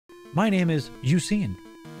My name is Yusin.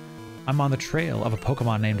 I'm on the trail of a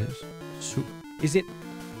Pokemon named... Is it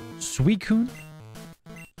Suicune?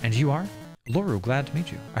 And you are? Loru, glad to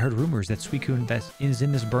meet you. I heard rumors that Suicune is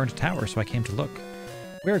in this burned tower, so I came to look.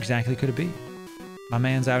 Where exactly could it be? My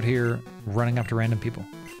man's out here running up to random people.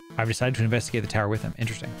 I've decided to investigate the tower with him.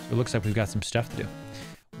 Interesting. So it looks like we've got some stuff to do.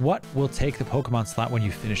 What will take the Pokemon slot when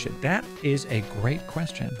you finish it? That is a great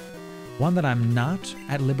question. One that I'm not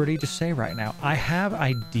at liberty to say right now. I have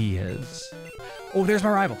ideas. Oh, there's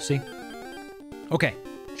my rival. See? Okay,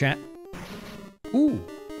 chat. Ooh.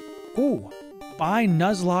 By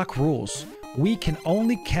Nuzlocke rules, we can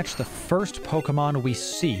only catch the first Pokemon we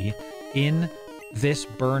see in this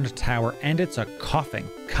burned tower, and it's a coughing.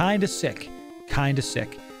 Kinda sick.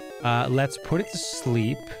 Let's put it to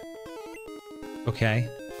sleep. Okay.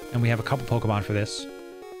 And we have a couple Pokemon for this.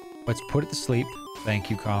 Let's put it to sleep.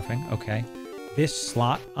 Thank you, coughing. Okay. This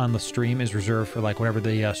slot on the stream is reserved for, like, whatever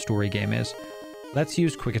the story game is. Let's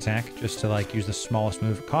use Quick Attack, just to, like, use the smallest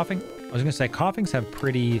move. Coughing, I was gonna say, Coughings have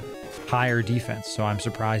pretty higher defense, so I'm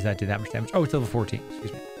surprised that did that much damage. Oh, it's level 14.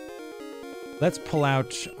 Excuse me. Let's pull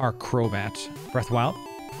out our Crobat. Breath of Wild.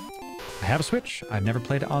 I have a Switch. I've never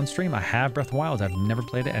played it on stream. I have Breath of Wild. I've never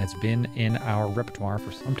played it, and it's been in our repertoire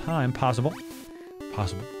for some time. Possible.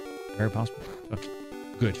 Very possible. Okay.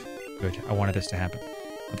 Good. I wanted this to happen.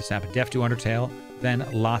 Def to Undertale, then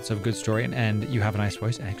lots of good story, and you have a nice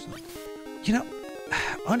voice. Excellent. You know,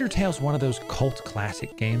 Undertale's one of those cult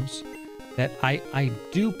classic games that I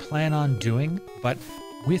do plan on doing, but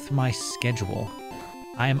with my schedule,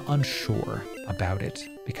 I am unsure about it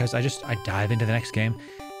because I dive into the next game.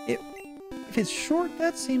 If it's short,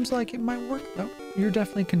 that seems like it might work, though. You're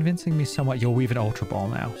definitely convincing me somewhat. You'll weave an Ultra Ball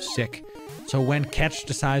now. Sick. So when Ketch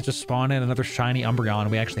decides to spawn in another shiny Umbreon,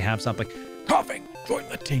 we actually have something. Coughing! Join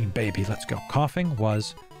the team, baby. Let's go. Coughing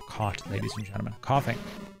was caught, ladies and gentlemen. Coughing.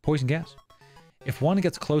 Poison gas. If one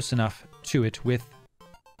gets close enough to it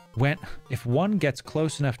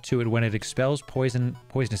when it expels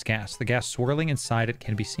poisonous gas, the gas swirling inside it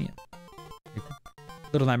can be seen.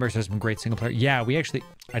 Little Nightmares has some great single player. Yeah,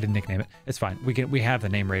 I didn't nickname it. It's fine. We have the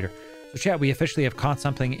name Raider. So chat, we officially have caught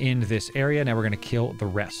something in this area. Now we're going to kill the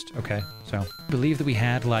rest. Okay. So I believe that we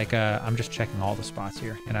had like I'm just checking all the spots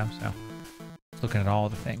here, you know, so looking at all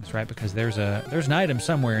the things, right? Because there's an item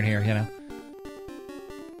somewhere in here, you know.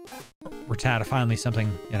 Rattata, finally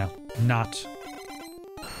something, you know, not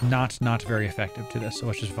very effective to this. So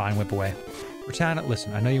let's just Vine Whip away. Rattata,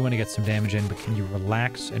 listen, I know you want to get some damage in, but can you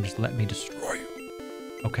relax and just let me destroy you?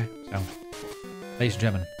 Okay, so, ladies and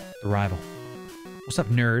gentlemen, the rival. What's up,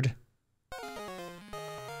 nerd?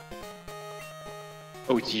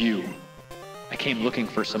 Oh, it's you. I came looking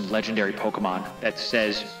for some legendary Pokemon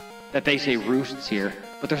that they say roosts here,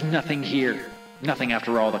 but there's nothing here. Nothing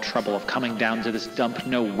after all the trouble of coming down to this dump.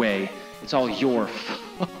 No way. It's all your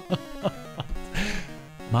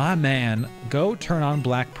My man, go turn on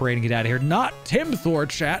Black Parade and get out of here. Not Tim Thor,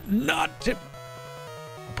 chat. Not Tim.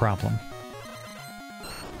 Problem.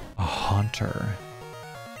 A Haunter.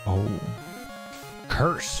 Oh.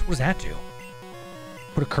 Curse. What does that do?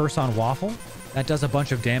 Put a curse on Waffle? That does a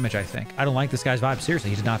bunch of damage, I think. I don't like this guy's vibe.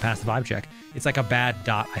 Seriously, he did not pass the vibe check. It's like a bad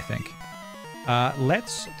dot, I think.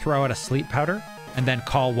 Let's throw out a Sleep Powder and then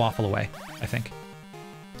call Waffle away, I think.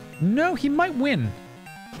 No, he might win.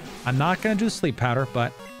 I'm not going to do the Sleep Powder,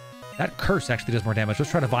 but that curse actually does more damage.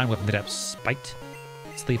 Let's try to Vine Whip him to death. Spite.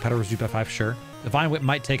 Sleep Powder was due by 5, sure. The Vine Whip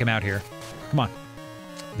might take him out here. Come on.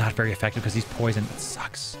 Not very effective because he's poisoned. That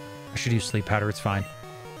sucks. I should use Sleep Powder. It's fine.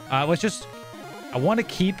 Let's just... I want to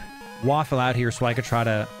keep Waffle out here so I could try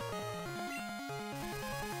to...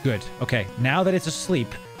 Good. Okay. Now that it's asleep...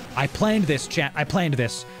 I planned this, chat. I planned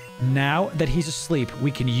this. Now that he's asleep,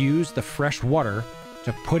 we can use the fresh water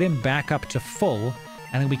to put him back up to full,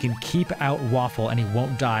 and then we can keep out Waffle, and he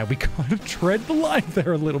won't die. We gotta tread the line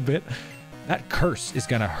there a little bit. That curse is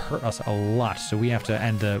gonna hurt us a lot, so we have to...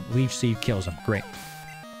 And the Leech Seed kills him. Great.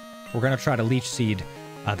 We're gonna try to Leech Seed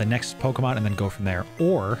the next Pokemon and then go from there.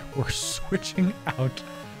 Or we're switching out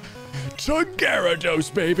to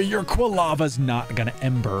Gyarados, baby. Your Quilava's not gonna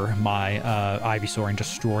Ember my Ivysaur and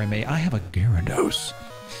destroy me. I have a Gyarados.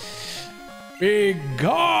 Be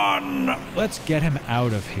gone! Let's get him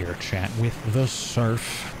out of here, chat, with the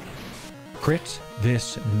Surf. Crit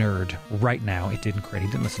this nerd right now. It didn't crit. He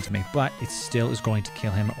didn't listen to me, but it still is going to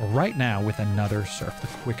kill him right now with another Surf. The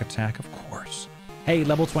Quick Attack, of course. Hey,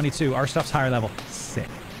 level 22. Our stuff's higher level. Sick.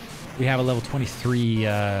 We have a level 23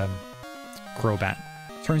 Crobat.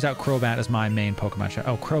 Turns out Crobat is my main Pokemon chat.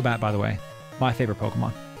 Oh, Crobat, by the way, my favorite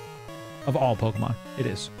Pokemon. Of all Pokemon, it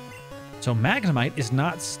is. So Magnemite is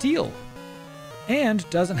not Steel. And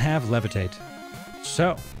doesn't have Levitate.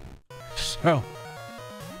 So, So,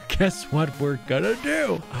 guess what we're gonna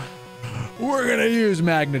do? We're gonna use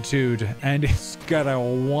Magnitude, and it's got a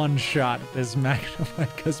one-shot this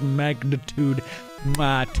because Magnitude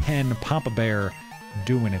 10 Papa Bear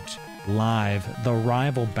doing it live. The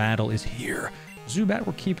rival battle is here. Zubat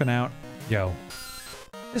we're keeping out. Yo,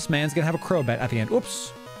 this man's gonna have a Crobat at the end.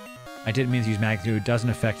 Oops. I didn't mean to use Magnitude. Doesn't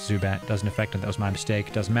affect Zubat. Doesn't affect him. That was my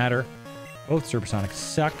mistake. Doesn't matter. Both Supersonics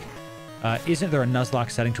suck. Isn't there a Nuzlocke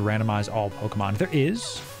setting to randomize all Pokemon? There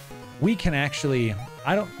is. We can actually...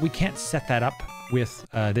 we can't set that up with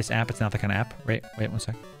this app. It's not the kind of app. Wait 1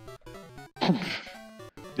 sec.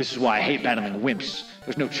 This is why I hate battling wimps.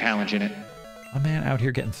 There's no challenge in it. A man out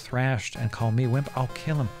here getting thrashed and call me a wimp. I'll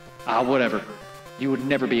kill him. Whatever. You would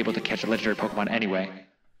never be able to catch a legendary Pokemon anyway.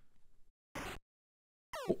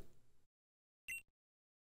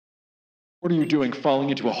 What are you doing falling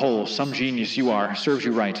into a hole? Some genius you are. Serves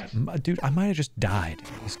you right. Dude, I might have just died.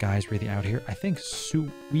 This guy's really out here. I think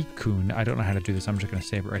Suicune. I don't know how to do this. I'm just going to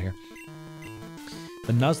save it right here.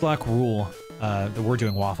 The Nuzlocke rule that we're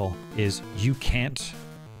doing, Waffle, is you can't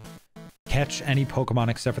catch any Pokemon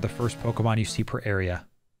except for the first Pokemon you see per area.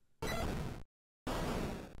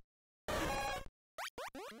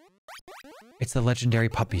 It's the legendary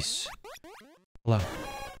puppies. Hello.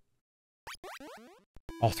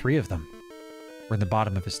 All 3 of them. We're in the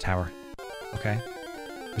bottom of this tower. Okay.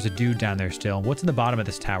 There's a dude down there still. What's in the bottom of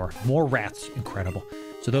this tower? More rats. Incredible.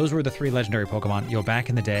 So those were the 3 legendary Pokemon. Yo, back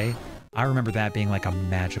in the day, I remember that being like a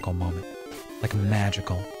magical moment. Like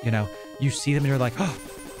magical. You know, you see them and you're like, oh.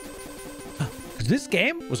 This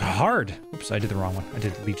game was hard. Oops, I did the wrong one. I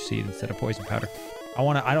did Leech Seed instead of Poison Powder.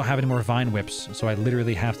 I don't have any more Vine Whips, so I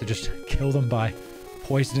literally have to just kill them by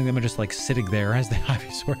poisoning them and just like sitting there as the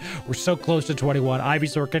Ivysaur. We're so close to 21.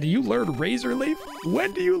 Ivysaur, can you learn Razor Leaf?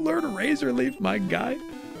 When do you learn Razor Leaf, my guy?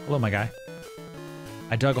 Hello, my guy.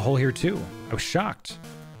 I dug a hole here too. I was shocked.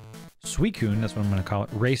 Suicune, that's what I'm going to call it,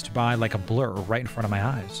 raced by like a blur right in front of my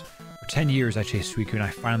eyes. For 10 years I chased Suicune. I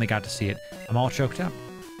finally got to see it. I'm all choked up.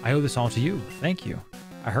 I owe this all to you. Thank you.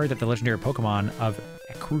 I heard that the legendary Pokemon of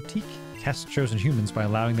Ecruteak test chosen humans by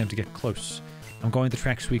allowing them to get close. I'm going to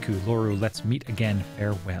track Suicune. Loru, let's meet again.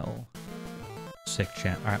 Farewell. Sick,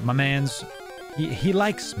 chat. All right, my man's... He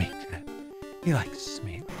likes me, chat. He likes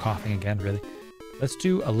me. Coughing again, really. Let's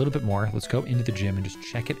do a little bit more. Let's go into the gym and just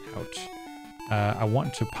check it out. I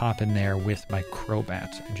want to pop in there with my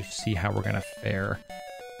Crobat and just see how we're going to fare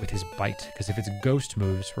with his bite. Because if it's ghost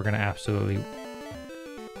moves, we're going to absolutely...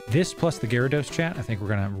 This plus the Gyarados, chat, I think we're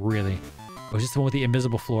going to really... Oh, is this the one with the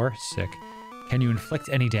invisible floor? Sick. Can you inflict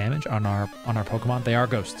any damage on our Pokemon? They are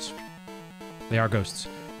ghosts. They are ghosts.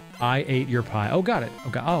 I ate your pie. Oh, got it.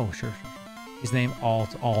 Oh, sure. His name all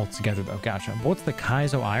together, though. Gotcha. What's the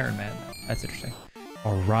Kaizo Iron Man? That's interesting.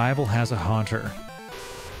 Our rival has a Haunter.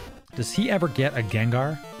 Does he ever get a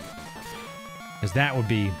Gengar? Because that would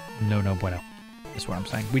be no bueno. Is what I'm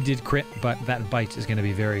saying. We did crit, but that bite is going to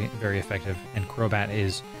be very, very effective. And Crobat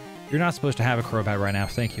is... You're not supposed to have a Crobat right now.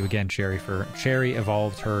 Thank you again, Cherry, for... Cherry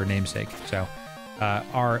evolved her namesake. So,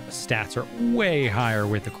 our stats are way higher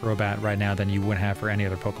with the Crobat right now than you would have for any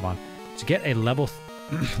other Pokemon. To get a level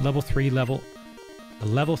 3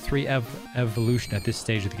 evolution at this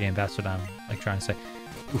stage of the game, that's what I'm like trying to say.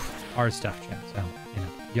 Oof, hard stuff, chat. So, you know,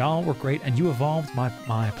 y'all were great, and you evolved my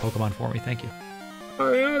Pokemon for me. Thank you.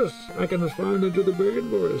 Oh yes, I can respond into the bird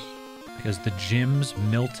voice. Because the gym's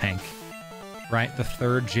Miltank, right? The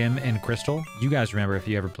 3rd gym in Crystal. You guys remember if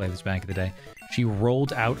you ever played this back in the day. She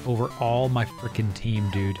rolled out over all my freaking team,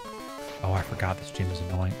 dude. Oh, I forgot this gym is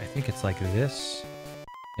annoying. I think it's like this.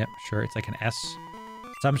 Yep, sure. It's like an S.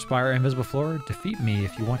 Subspire Invisible Floor. Defeat me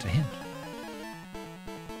if you want a hint.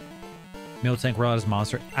 Miltank roll out as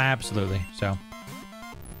monster. Absolutely. So.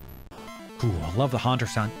 Cool. I love the Haunter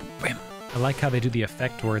sound. Bam. I like how they do the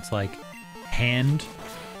effect where it's like hand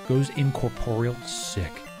goes incorporeal.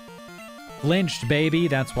 Sick. Flinched, baby.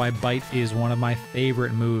 That's why Bite is one of my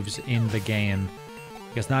favorite moves in the game.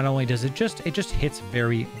 Because not only does it just hits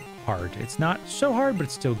very hard. It's not so hard, but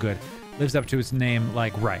it's still good. Lives up to its name,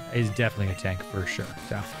 like, right. It's definitely a tank for sure.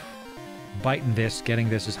 So, biting this, getting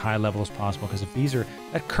this as high level as possible. Because if these are...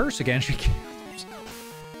 That curse again, she can't...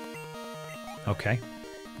 Okay.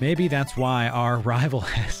 Maybe that's why our rival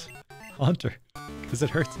has Haunter. Because it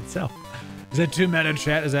hurts itself. Is that too meta,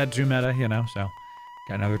 chat? Is that too meta? You know, so...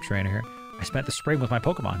 Got another trainer here. I spent the spring with my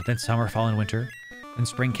Pokemon, then summer, fall, and winter. Then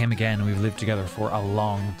spring came again, and we've lived together for a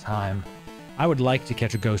long time. I would like to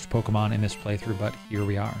catch a ghost Pokemon in this playthrough, but here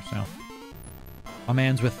we are, so. My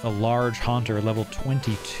man's with the large Haunter, level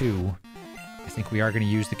 22. I think we are going to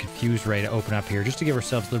use the Confuse Ray to open up here, just to give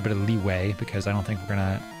ourselves a little bit of leeway, because I don't think we're going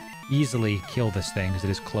to easily kill this thing because it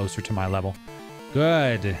is closer to my level.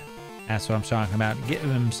 Good. That's what I'm talking about. Give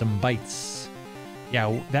him some bites.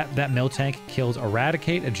 Yeah, that Miltank killed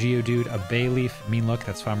Eradicate, a Geodude, a Bayleaf, Meanlook.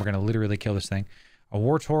 That's fine. We're going to literally kill this thing. A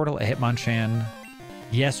Wartortle, a Hitmonchan.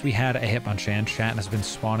 Yes, we had a Hitmonchan. Chat has been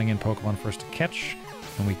spawning in Pokemon for us to catch,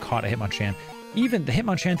 and we caught a Hitmonchan. Even the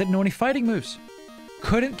Hitmonchan didn't know any fighting moves.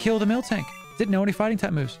 Couldn't kill the Miltank. Didn't know any fighting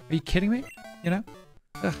type moves. Are you kidding me? You know?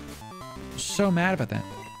 Ugh. So mad about that.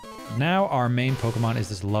 Now our main Pokemon is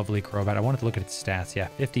this lovely Crobat. I wanted to look at its stats. Yeah,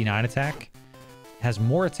 59 attack. It has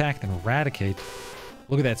more attack than Eradicate.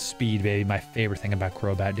 Look at that speed, baby. My favorite thing about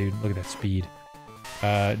Crobat, dude. Look at that speed.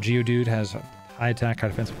 Geodude has high attack, high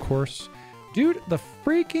defense, of course. Dude, the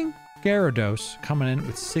freaking Gyarados coming in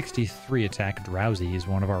with 63 attack. Drowsy is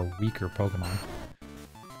one of our weaker Pokemon.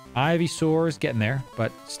 Ivysaur is getting there,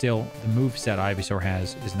 but still, the moveset Ivysaur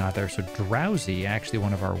has is not there. So Drowsy, actually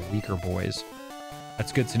one of our weaker boys.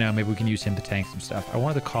 That's good to know. Maybe we can use him to tank some stuff. I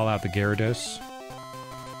wanted to call out the Gyarados.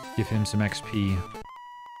 Give him some XP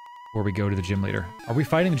before we go to the gym leader. Are we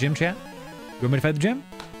fighting the gym, chat? You want me to fight the gym?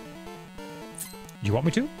 Do you want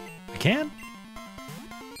me to? I can.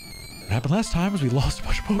 What happened last time was we lost a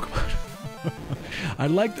bunch of Pokemon.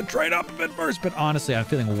 I'd like to trade up a bit first, but honestly, I'm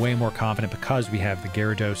feeling way more confident because we have the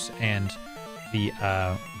Gyarados and the,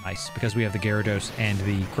 because we have the Gyarados and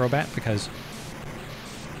the Crobat, because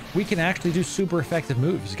we can actually do super effective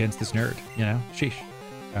moves against this nerd, you know? Sheesh.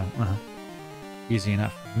 So, easy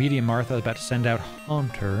enough. Medium Martha is about to send out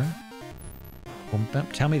Haunter.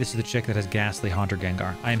 Tell me this is the chick that has Ghastly Haunter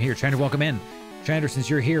Gengar. I am here. Chandra, welcome in. Chandra, since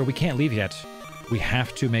you're here, we can't leave yet. We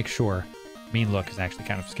have to make sure. Mean Look is actually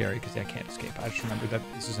kind of scary because I can't escape. I just remember that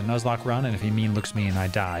this is a Nuzlocke run, and if he Mean Looks me and I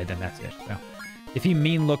die, then that's it. So if he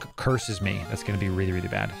Mean Look curses me, that's going to be really, really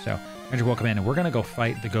bad. So Chandra, welcome in, and we're going to go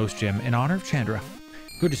fight the Ghost Gym in honor of Chandra.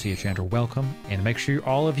 Good to see you, Chandra. Welcome, and make sure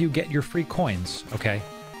all of you get your free coins, okay?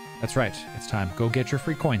 That's right. It's time. Go get your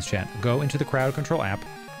free coins, chat. Go into the Crowd Control app,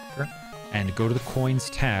 and go to the Coins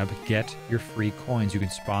tab. Get your free coins. You can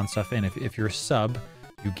spawn stuff in. If you're a sub,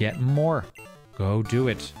 you get more. Go do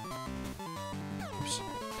it. Oops.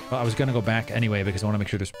 Well, I was going to go back anyway because I want to make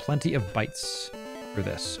sure there's plenty of bites for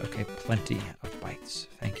this. Okay, plenty of bites.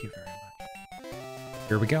 Thank you very much.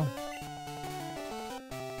 Here we go.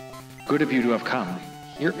 Good of you to have come.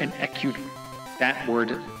 Here in Ecute, that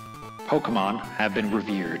word Pokemon have been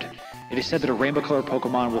revered. It is said that a rainbow-colored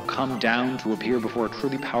Pokemon will come down to appear before a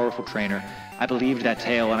truly powerful trainer. I believed that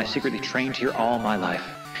tale, and I secretly trained here all my life.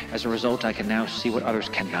 As a result, I can now see what others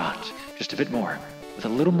cannot. Just a bit more. With a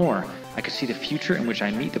little more, I could see the future in which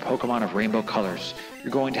I meet the Pokemon of rainbow colors.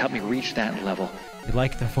 You're going to help me reach that level. You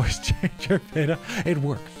like the voice changer, Beta? It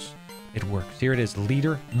works. It works. Here it is,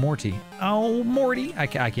 Leader Morty. Oh, Morty! I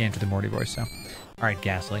can't do the Morty voice, so. All right,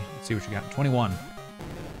 Ghastly. Let's see what you got. 21.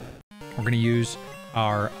 We're going to use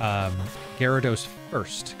our Gyarados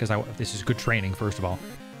first, because this is good training, first of all.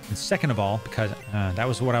 And second of all, because that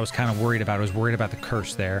was what I was kind of worried about. I was worried about the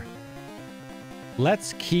curse there.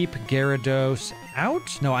 Let's keep Gyarados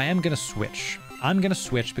out. No, I am going to switch. I'm going to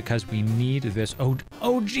switch because we need this.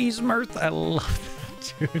 Oh, geez, Mirth. I love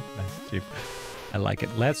that, dude. That's cheap. I like it.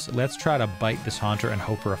 Let's try to bite this Haunter and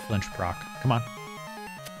hope for a flinch proc. Come on.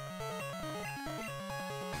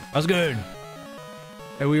 That was good.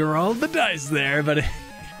 And we rolled the dice there, but it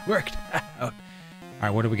worked out. All right,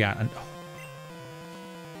 what do we got?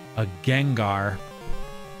 A Gengar.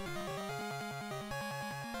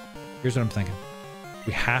 Here's what I'm thinking.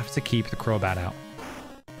 We have to keep the Crobat out.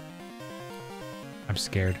 I'm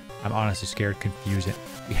scared. I'm honestly scared. Confuse it.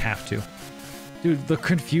 We have to. Dude, the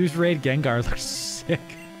Confused Raid Gengar looks sick.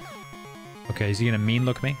 Okay, is he gonna Mean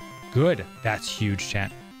Look me? Good. That's huge,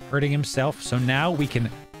 chat. Hurting himself. So now we can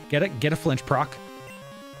get a flinch proc.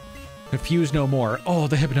 Confuse no more. Oh,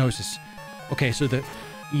 the Hypnosis. Okay, so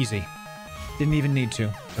easy. Didn't even need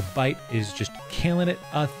to. The bite is just killing it.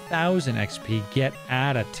 1,000 XP. Get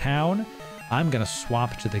out of town. I'm gonna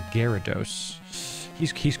swap to the Gyarados.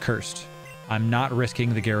 He's cursed. I'm not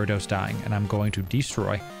risking the Gyarados dying, and I'm going to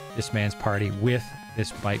destroy this man's party with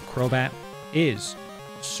this bite. Crobat is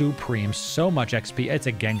supreme. So much XP. It's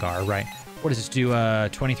a Gengar, right? What does this do?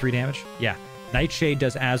 23 damage? Yeah. Nightshade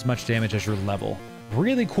does as much damage as your level.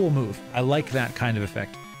 Really cool move. I like that kind of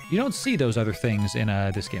effect. You don't see those other things in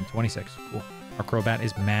this game. 26. Cool. Our Crobat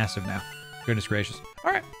is massive now. Goodness gracious.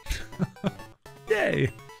 All right.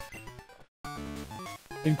 Yay.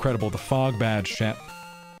 Incredible. The Fog Badge, chat.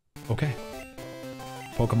 Okay.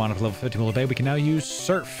 Pokemon of level 50 will obey. We can now use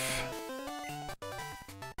Surf.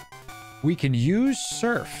 We can use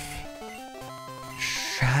Surf.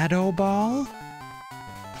 Shadow Ball?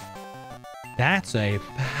 That's a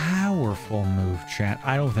powerful move, chat.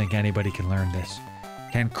 I don't think anybody can learn this.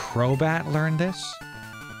 Can Crobat learn this?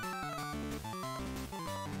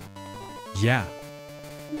 Yeah.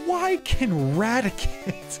 Why can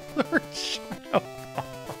Raticate learn Shadow Ball?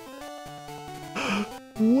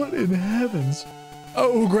 What in heavens?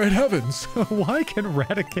 Oh, great heavens. Why can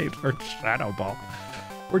Raticate learn Shadow Ball?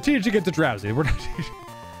 We're teaching it to Drowsy. We're not teaching.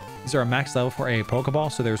 These are a max level for a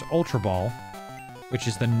Pokeball. So there's Ultra Ball, which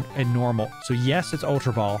is a normal. So yes, it's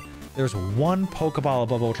Ultra Ball. There's one Pokeball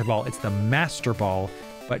above Ultra Ball. It's the Master Ball,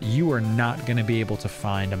 but you are not going to be able to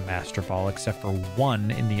find a Master Ball except for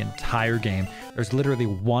one in the entire game. There's literally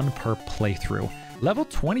one per playthrough. Level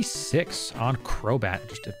 26 on Crobat.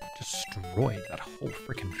 Just destroyed that whole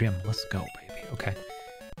freaking gym. Let's go, baby. Okay.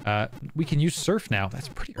 We can use Surf now. That's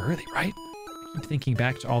pretty early, right? I'm thinking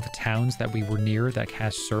back to all the towns that we were near that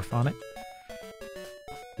has Surf on it.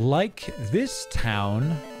 Like this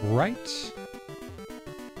town, right?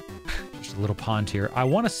 Just a little pond here. I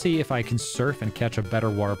want to see if I can surf and catch a better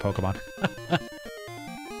water Pokemon.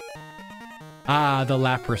 Ah, the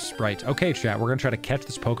Lapras Sprite. Okay, chat, we're going to try to catch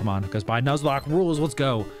this Pokemon because by Nuzlocke rules, let's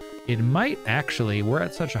go. It might actually, we're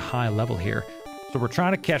at such a high level here. So we're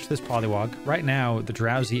trying to catch this Poliwag. Right now, the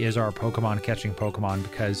Drowsy is our Pokemon catching Pokemon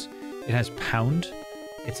because it has Pound.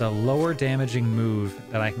 It's a lower damaging move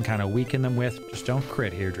that I can kind of weaken them with. Just don't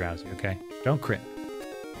crit here, Drowsy, okay? Don't crit.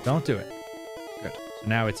 Don't do it. Good. So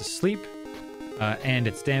now it's asleep, and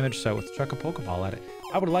it's damaged, so let's chuck a Pokeball at it.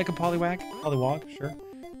 I would like a Poliwag, sure.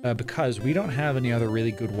 Because we don't have any other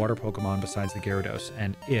really good water Pokemon besides the Gyarados.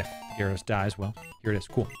 And if Gyarados dies, well, here it is.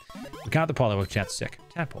 Cool. We got the Poliwag. Chat's sick.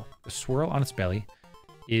 Tadpole. The swirl on its belly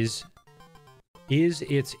is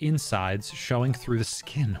its insides showing through the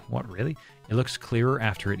skin. What, really? It looks clearer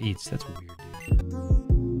after it eats. That's weird, dude.